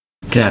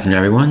Good afternoon,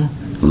 everyone.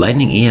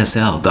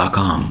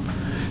 LightningESL.com.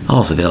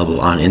 Also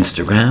available on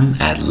Instagram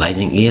at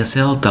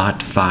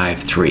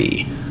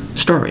lightningesl.53.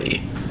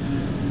 Story.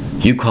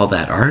 You call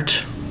that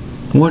art?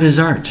 What is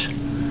art?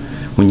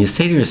 When you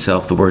say to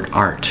yourself the word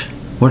art,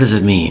 what does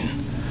it mean?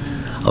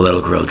 A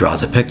little girl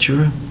draws a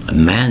picture. A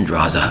man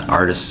draws an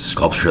artist's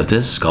sculpture of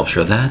this, sculpture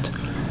of that.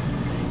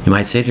 You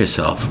might say to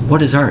yourself,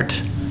 what is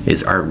art?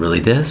 Is art really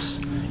this?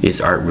 Is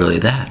art really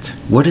that?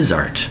 What is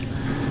art?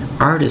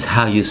 Art is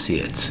how you see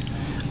it.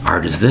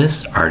 Art is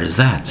this, art is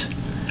that.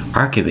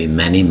 Art can be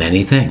many,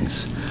 many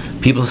things.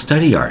 People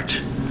study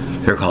art.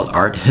 They're called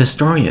art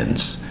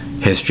historians.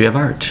 History of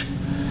art.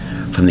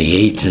 From the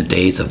ancient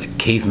days of the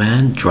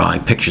caveman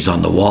drawing pictures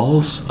on the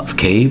walls of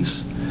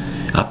caves,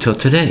 up till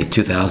today,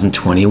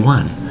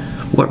 2021.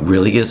 What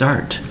really is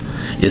art?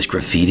 Is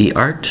graffiti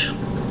art?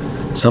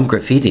 Some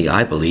graffiti,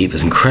 I believe,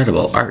 is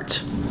incredible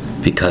art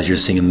because you're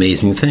seeing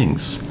amazing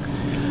things.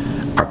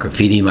 Art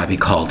graffiti might be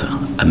called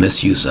a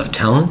misuse of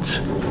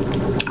talent.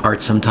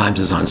 Art sometimes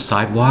is on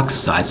sidewalks,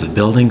 sides of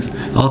buildings,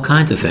 all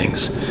kinds of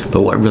things.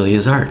 But what really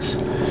is art?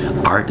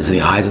 Art is in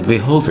the eyes of the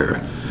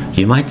beholder.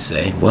 You might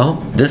say, well,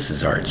 this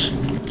is art.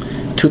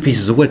 Two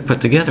pieces of wood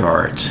put together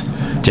are art.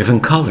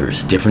 Different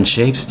colors, different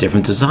shapes,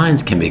 different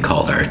designs can be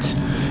called art.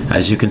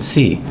 As you can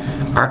see,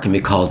 art can be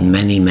called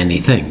many, many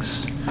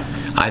things.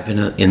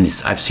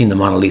 I've seen the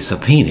Mona Lisa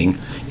painting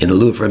in the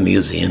Louvre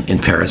Museum in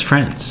Paris,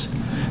 France.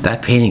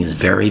 That painting is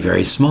very,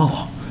 very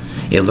small.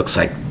 It looks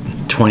like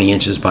 20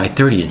 inches by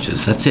 30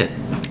 inches. That's it.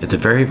 It's a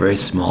very, very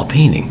small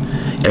painting.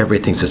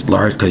 Everything's just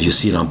large because you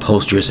see it on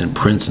posters and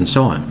prints and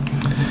so on.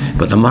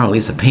 But the Mona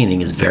Lisa painting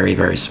is very,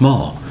 very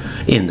small.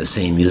 In the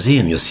same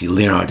museum, you'll see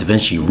Leonardo da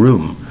Vinci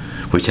room,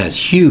 which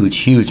has huge,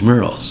 huge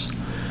murals.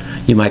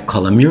 You might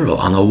call a mural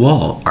on a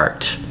wall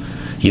art.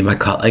 You might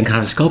call any kind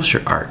of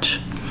sculpture art.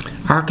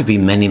 Art could be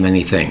many,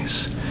 many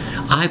things.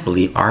 I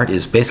believe art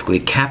is basically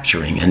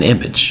capturing an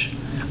image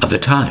of the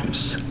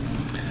times.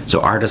 So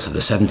artists of the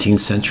 17th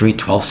century,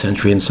 12th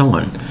century, and so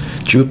on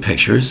drew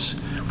pictures.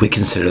 We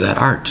consider that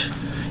art.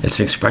 It's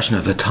an expression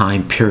of the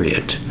time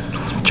period.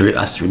 To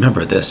us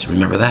remember this,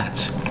 remember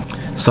that.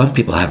 Some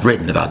people have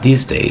written about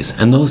these days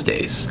and those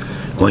days,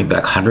 going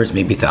back hundreds,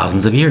 maybe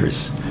thousands of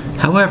years.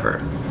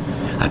 However,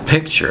 a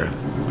picture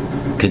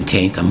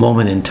contains a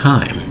moment in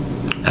time.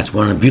 That's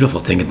one of the beautiful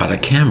things about a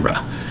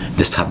camera.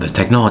 This type of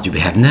technology we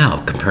have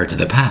now compared to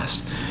the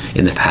past.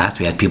 In the past,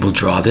 we had people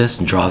draw this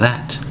and draw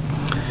that.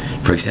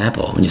 For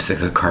example, when you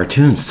look at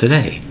cartoons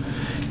today,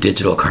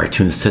 digital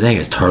cartoons today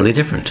is totally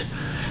different.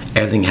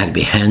 Everything had to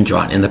be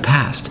hand-drawn in the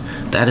past.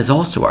 That is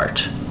also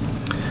art.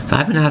 So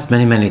I've been asked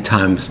many, many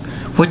times,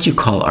 what do you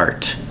call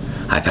art?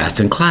 I've asked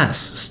in class,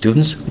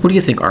 students, what do you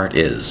think art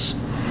is?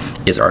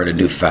 Is art a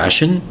new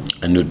fashion?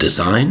 A new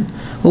design?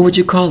 What would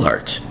you call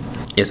art?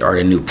 Is art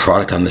a new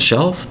product on the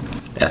shelf,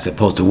 as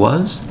opposed to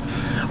was?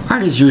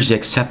 Art is usually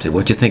accepted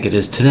what you think it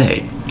is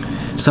today.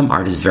 Some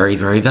art is very,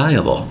 very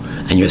valuable,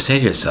 and you'll say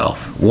to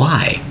yourself,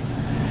 why?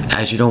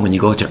 As you know, when you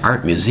go to an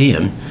art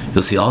museum,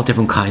 you'll see all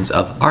different kinds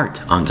of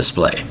art on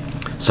display.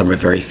 Some are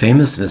very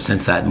famous in the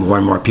sense that more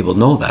and more people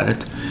know about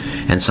it,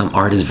 and some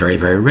art is very,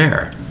 very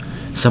rare.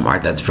 Some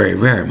art that's very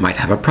rare might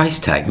have a price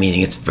tag, meaning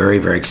it's very,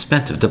 very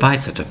expensive to buy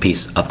such a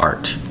piece of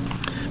art.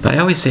 But I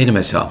always say to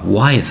myself,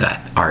 why is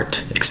that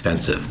art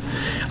expensive?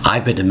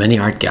 I've been to many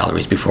art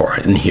galleries before,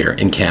 here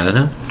in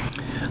Canada.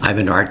 I've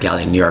been to art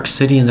gallery in New York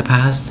City in the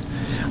past.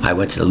 I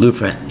went to the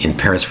Louvre in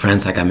Paris,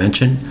 France, like I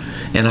mentioned,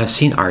 and I've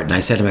seen art, and I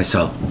said to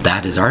myself,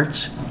 that is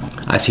art?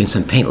 I've seen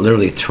some paint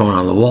literally thrown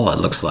on the wall, it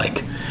looks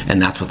like,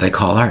 and that's what they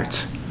call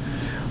art.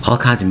 All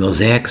kinds of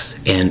mosaics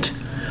and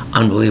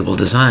unbelievable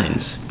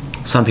designs.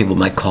 Some people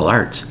might call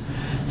art.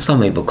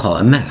 Some people call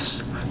it a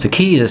mess. The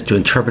key is to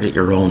interpret it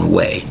your own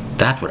way.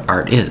 That's what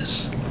art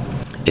is.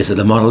 Is it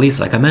the Mona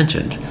Lisa, like I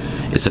mentioned?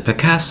 Is it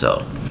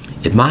Picasso?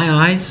 In my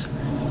eyes,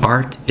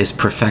 art is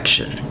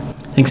perfection.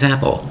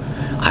 Example,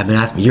 I've been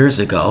asked years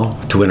ago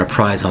to win a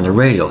prize on the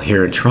radio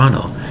here in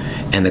Toronto,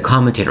 and the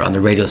commentator on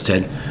the radio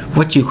said,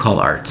 what do you call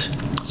art?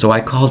 So I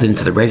called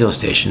into the radio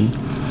station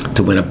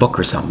to win a book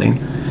or something,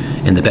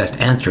 and the best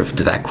answer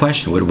to that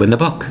question would win the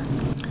book.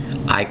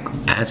 I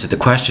answered the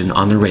question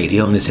on the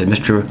radio, and they said,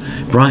 Mr.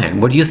 Brian,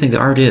 what do you think the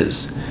art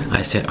is?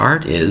 I said,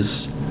 art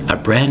is a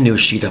brand new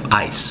sheet of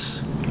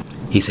ice.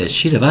 He said,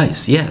 sheet of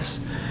ice?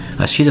 Yes,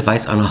 a sheet of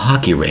ice on a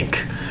hockey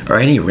rink, or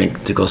any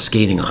rink to go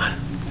skating on.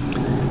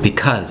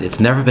 Because it's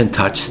never been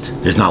touched,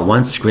 there's not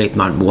one scrape,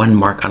 not one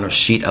mark on a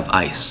sheet of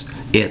ice.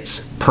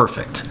 It's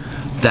perfect.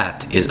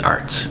 That is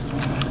art.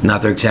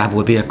 Another example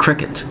would be a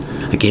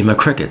game of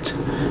cricket.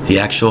 The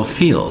actual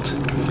field.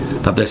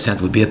 The other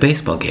sense would be a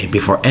baseball game.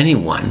 Before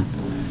anyone,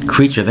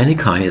 creature of any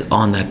kind, is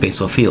on that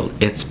baseball field,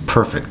 it's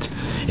perfect.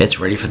 It's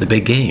ready for the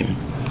big game.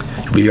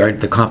 Regarding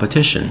the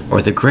competition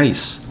or the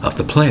grace of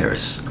the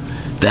players.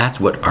 That's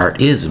what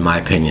art is, in my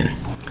opinion.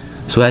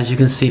 So as you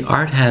can see,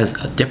 art has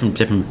different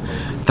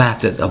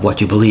facets of what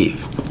you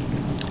believe.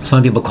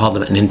 Some people call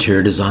them an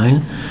interior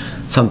design.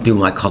 Some people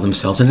might call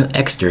themselves an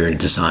exterior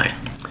design.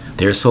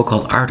 They're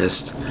so-called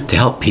artists to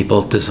help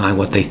people design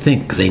what they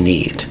think they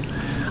need.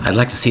 I'd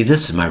like to see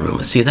this in my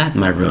room, see that in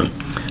my room.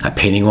 A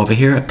painting over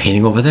here, a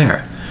painting over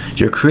there.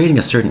 You're creating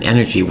a certain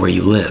energy where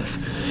you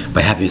live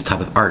by having this type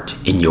of art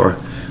in your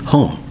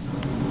home.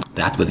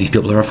 That's what these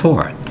people are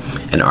for.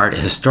 An art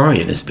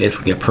historian is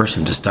basically a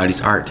person who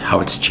studies art, how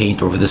it's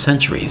changed over the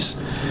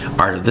centuries.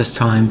 Art of this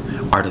time,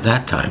 art of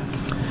that time.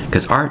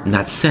 Because art, in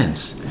that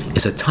sense,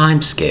 is a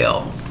time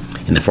scale.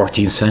 In the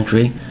 14th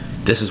century,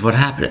 this is what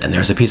happened, and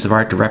there's a piece of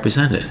art to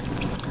represent it.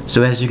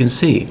 So as you can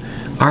see,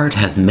 art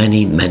has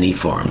many, many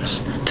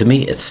forms. To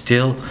me, it's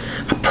still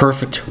a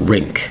perfect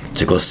rink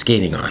to go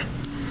skating on.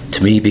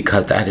 To me,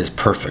 because that is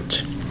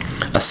perfect.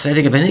 A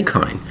setting of any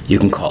kind you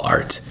can call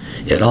art.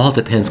 It all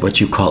depends what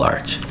you call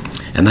art.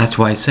 And that's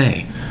why I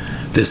say,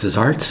 this is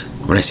art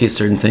when I see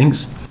certain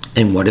things.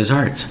 And what is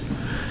art?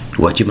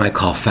 What you might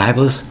call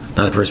fabulous,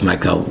 another person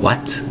might go,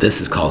 what?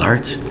 This is called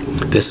art?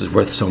 This is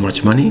worth so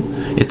much money?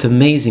 It's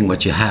amazing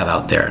what you have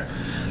out there.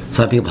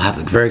 Some people have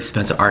very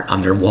expensive art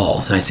on their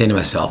walls. And I say to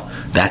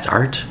myself, that's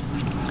art?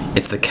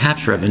 It's the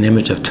capture of an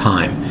image of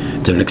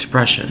time to an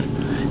expression.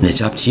 And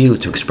it's up to you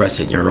to express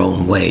it in your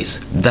own ways.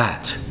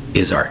 That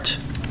is art.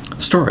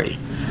 Story.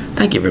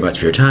 Thank you very much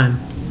for your time.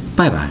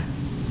 Bye-bye.